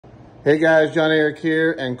Hey guys, John Eric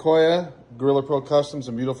here and Koya, GorillaProCustoms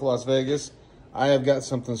in beautiful Las Vegas. I have got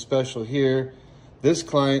something special here. This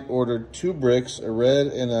client ordered 2 bricks, a red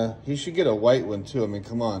and he should get a white one too. I mean,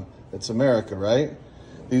 come on, it's America, right?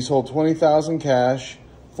 These hold 20,000 cash,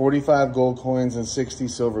 45 gold coins and 60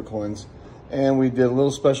 silver coins. And we did a little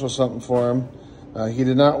special something for him. He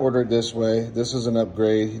did not order it this way. This is an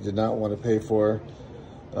upgrade he did not want to pay for.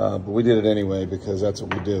 But we did it anyway because that's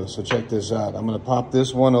what we do. So check this out. I'm gonna pop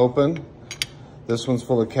this one open. This one's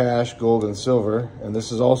full of cash, gold, and silver. And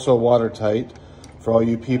this is also watertight for all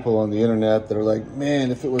you people on the internet that are like,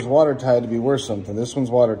 man, if it was watertight, it'd be worth something. This one's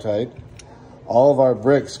watertight. All of our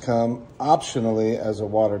bricks come optionally as a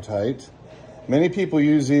watertight. Many people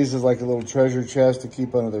use these as like a little treasure chest to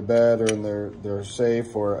keep under their bed or in their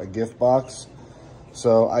safe or a gift box.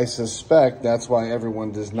 So I suspect that's why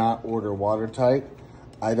everyone does not order watertight.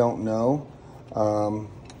 I don't know.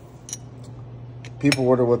 People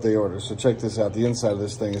order what they order. So check this out. The inside of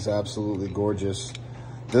this thing is absolutely gorgeous.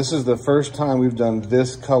 This is the first time we've done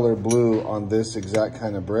this color blue on this exact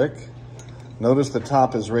kind of brick. Notice the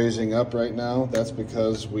top is raising up right now. That's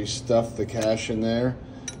because we stuffed the cash in there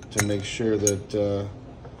to make sure that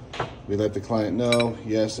we let the client know,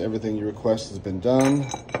 yes, everything you request has been done.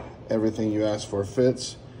 Everything you asked for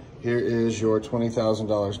fits. Here is your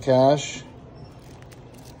 $20,000 cash.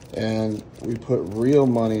 And we put real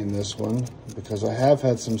money in this one because I have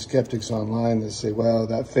had some skeptics online that say, well,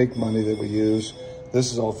 that fake money that we use,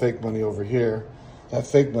 this is all fake money over here. That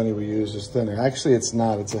fake money we use is thinner. Actually, it's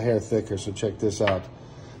not. It's a hair thicker. So check this out.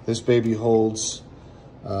 This baby holds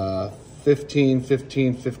 15,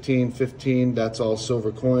 15, 15, 15. That's all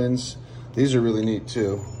silver coins. These are really neat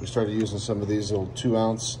too. We started using some of these little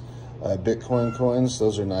 2-ounce Bitcoin coins.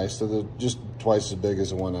 Those are nice. They're just twice as big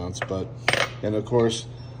as a 1 ounce. And of course,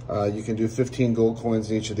 you can do 15 gold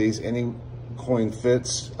coins in each of these. Any coin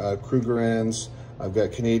fits. Krugerrands. I've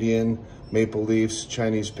got Canadian maple leafs,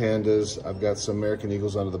 Chinese pandas. I've got some American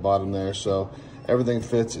eagles under the bottom there. So everything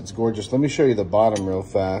fits. It's gorgeous. Let me show you the bottom real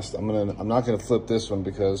fast. I'm not gonna flip this one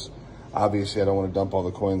because obviously I don't want to dump all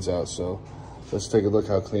the coins out. So let's take a look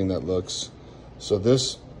how clean that looks. So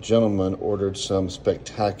this gentleman ordered some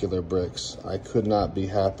spectacular bricks. I could not be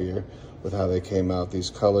happier with how they came out. These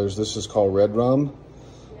colors. This is called red rum.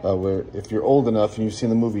 Where if you're old enough and you've seen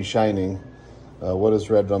the movie Shining, what does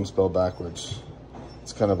red rum spell backwards?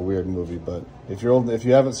 It's kind of a weird movie, but if you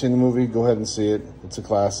haven't seen the movie, go ahead and see it. It's a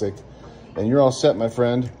classic. And you're all set, my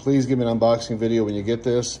friend. Please give me an unboxing video when you get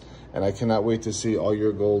this. And I cannot wait to see all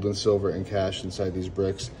your gold and silver and cash inside these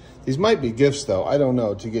bricks. These might be gifts though, I don't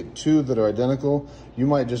know. To get 2 that are identical, you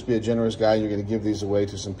might just be a generous guy and you're gonna give these away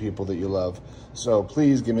to some people that you love. So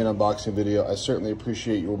please give me an unboxing video. I certainly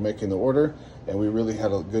appreciate you making the order and we really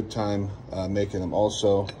had a good time making them.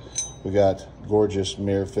 Also, we got gorgeous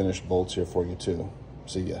mirror finished bolts here for you too.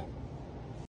 See ya.